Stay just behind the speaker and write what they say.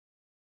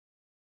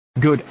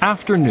Good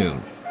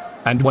afternoon.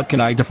 And what can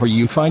I do for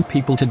you fine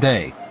people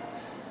today?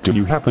 Do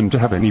you happen to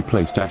have any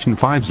PlayStation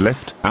 5s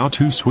left? Our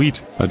two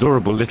sweet,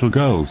 adorable little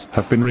girls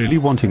have been really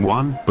wanting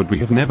one, but we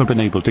have never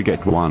been able to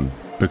get one,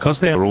 because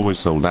they are always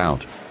sold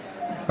out.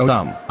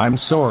 Oh I'm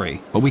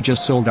sorry, but we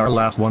just sold our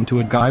last one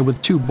to a guy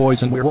with two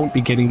boys and we won't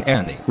be getting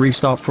any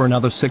restock for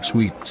another 6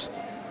 weeks.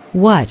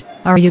 What?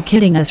 Are you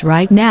kidding us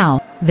right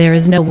now? There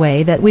is no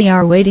way that we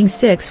are waiting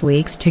 6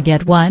 weeks to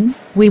get one.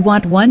 We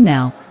want one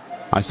now.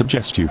 I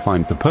suggest you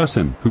find the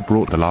person who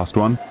brought the last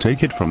one,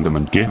 take it from them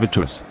and give it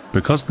to us,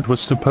 because that was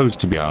supposed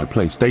to be our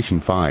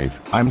PlayStation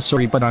 5. I'm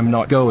sorry, but I'm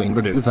not going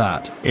to do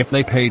that. If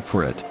they paid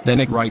for it, then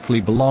it rightfully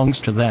belongs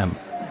to them.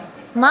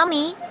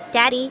 Mommy,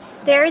 Daddy,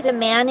 there is a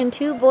man and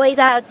two boys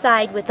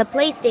outside with the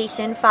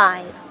PlayStation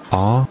 5.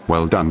 Ah,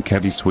 well done,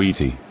 Keddy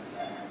sweetie.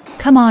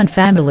 Come on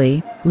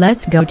family,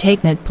 let's go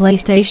take that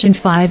PlayStation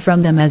 5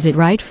 from them as it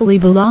rightfully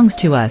belongs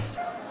to us.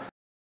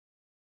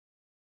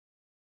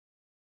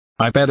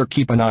 I better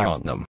keep an eye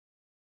on them.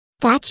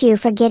 Thank you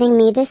for getting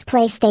me this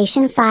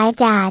PlayStation 5,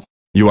 Dad.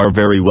 You are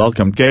very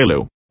welcome,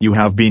 Kalu. You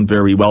have been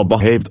very well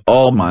behaved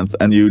all month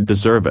and you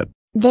deserve it.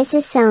 This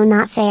is so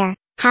not fair.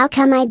 How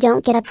come I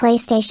don't get a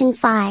PlayStation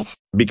 5?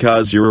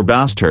 Because you're a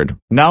bastard.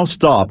 Now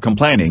stop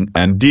complaining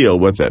and deal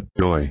with it.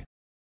 Joy.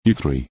 You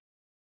three.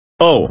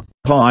 Oh,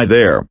 hi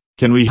there.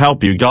 Can we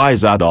help you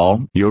guys at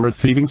all? You're a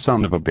thieving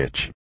son of a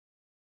bitch.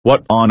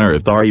 What on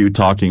earth are you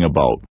talking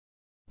about?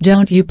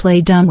 Don't you play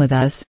dumb with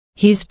us.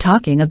 He's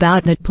talking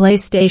about that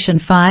PlayStation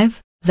 5.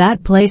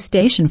 That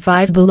PlayStation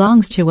 5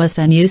 belongs to us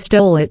and you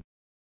stole it.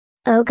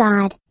 Oh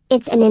God,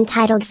 it's an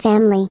entitled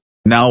family.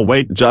 Now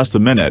wait just a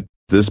minute.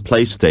 This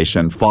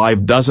PlayStation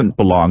 5 doesn't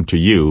belong to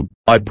you.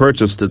 I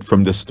purchased it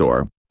from the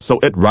store, so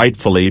it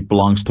rightfully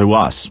belongs to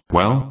us.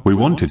 Well, we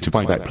wanted to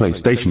buy that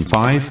PlayStation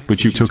 5,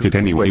 but you took it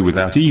anyway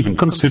without even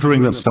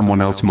considering that someone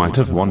else might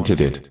have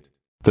wanted it.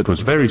 That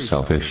was very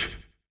selfish.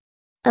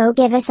 Oh,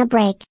 give us a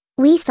break.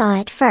 We saw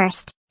it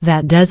first.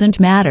 That doesn't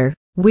matter.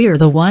 We're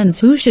the ones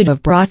who should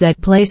have brought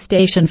that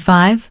PlayStation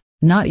 5,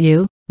 not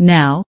you.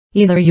 Now,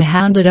 either you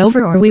hand it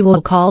over or we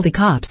will call the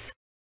cops.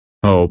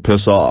 Oh,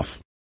 piss off.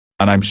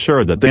 And I'm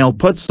sure that they'll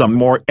put some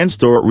more in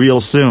store real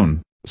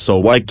soon. So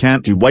why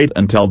can't you wait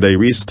until they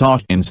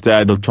restock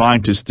instead of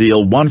trying to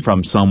steal one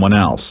from someone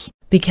else?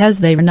 Because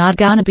they're not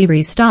gonna be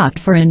restocked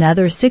for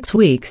another 6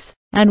 weeks,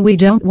 and we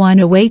don't want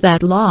to wait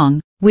that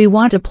long. We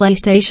want a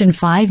PlayStation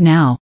 5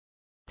 now.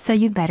 So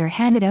you better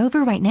hand it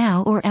over right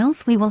now or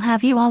else we will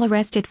have you all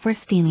arrested for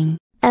stealing.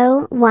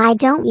 Oh, why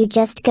don't you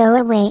just go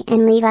away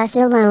and leave us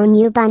alone,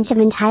 you bunch of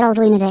entitled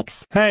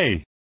lunatics?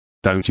 Hey!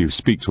 Don't you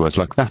speak to us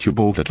like that, you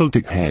bald little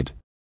dickhead.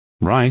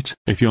 Right,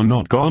 if you're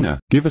not gonna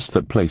give us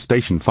that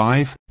PlayStation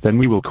 5, then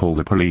we will call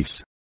the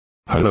police.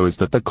 Hello, is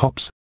that the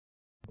cops?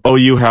 Oh,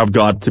 you have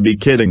got to be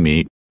kidding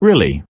me,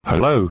 really?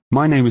 Hello,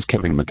 my name is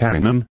Kevin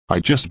McCarrinan.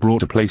 I just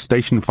brought a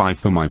PlayStation 5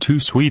 for my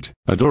two sweet,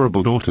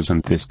 adorable daughters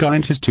and this guy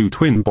and his two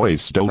twin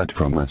boys stole it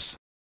from us.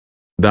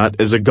 That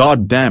is a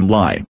goddamn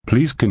lie.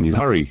 Please can you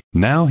hurry?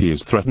 Now he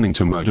is threatening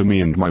to murder me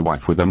and my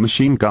wife with a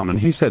machine gun and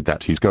he said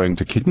that he's going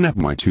to kidnap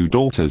my two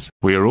daughters.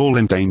 We are all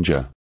in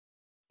danger.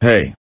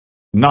 Hey.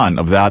 None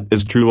of that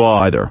is true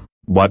either.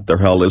 What the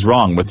hell is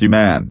wrong with you,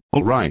 man?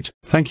 Alright,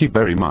 thank you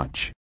very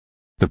much.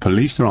 The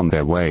police are on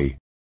their way.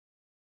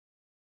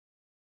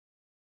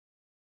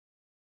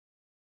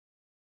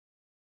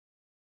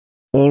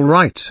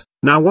 Alright,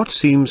 now what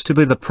seems to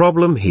be the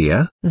problem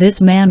here? This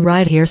man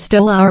right here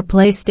stole our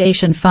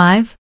PlayStation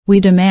 5. We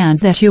demand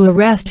that you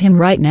arrest him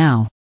right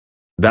now.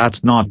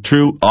 That's not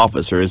true,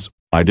 officers.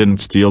 I didn't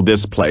steal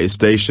this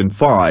PlayStation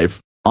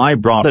 5. I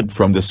brought it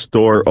from the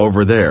store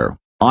over there.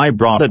 I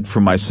brought it for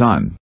my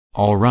son.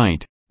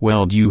 Alright,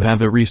 well, do you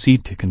have a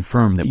receipt to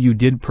confirm that you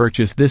did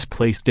purchase this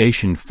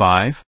PlayStation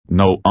 5?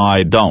 No,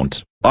 I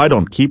don't. I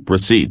don't keep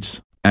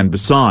receipts. And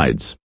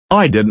besides,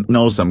 I didn't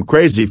know some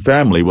crazy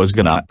family was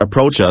gonna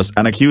approach us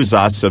and accuse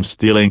us of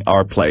stealing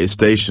our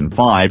PlayStation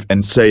 5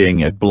 and saying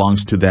it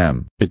belongs to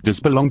them. It does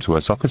belong to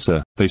us,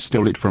 officer. They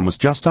stole it from us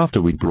just after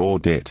we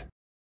brought it.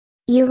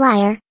 You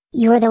liar.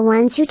 You're the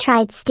ones who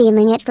tried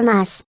stealing it from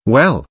us.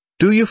 Well,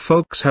 do you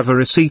folks have a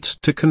receipt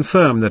to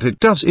confirm that it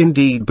does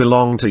indeed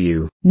belong to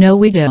you? No,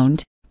 we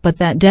don't, but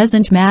that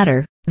doesn't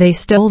matter. They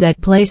stole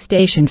that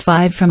PlayStation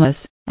 5 from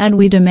us, and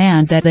we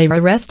demand that they're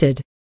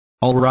arrested.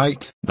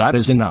 Alright, that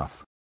is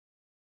enough.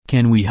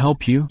 Can we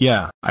help you?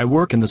 Yeah, I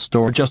work in the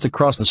store just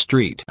across the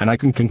street and I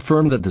can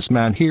confirm that this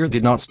man here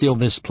did not steal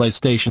this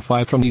PlayStation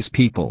 5 from these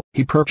people.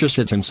 He purchased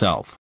it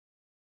himself.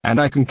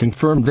 And I can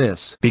confirm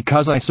this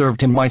because I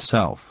served him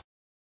myself.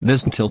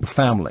 This entitled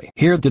family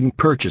here didn't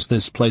purchase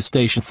this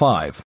PlayStation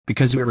 5,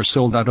 because we were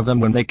sold out of them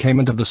when they came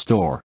into the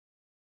store.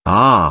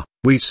 Ah,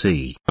 we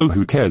see. Oh,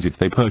 who cares if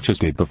they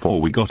purchased it before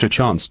we got a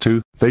chance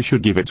to? They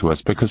should give it to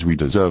us because we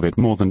deserve it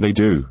more than they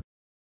do.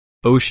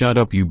 Oh, shut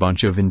up, you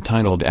bunch of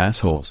entitled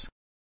assholes.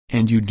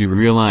 And you do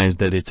realize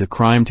that it's a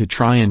crime to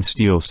try and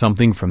steal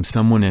something from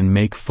someone and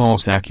make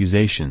false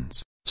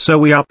accusations. So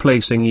we are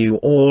placing you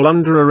all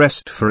under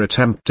arrest for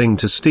attempting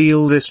to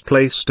steal this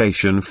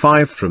PlayStation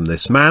 5 from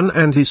this man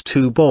and his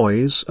two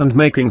boys and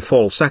making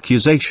false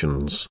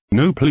accusations.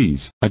 No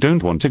please, I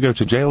don't want to go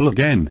to jail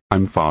again,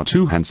 I'm far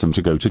too handsome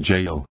to go to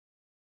jail.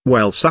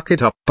 Well, suck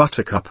it up,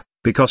 Buttercup,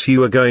 because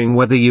you are going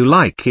whether you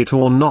like it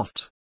or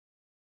not.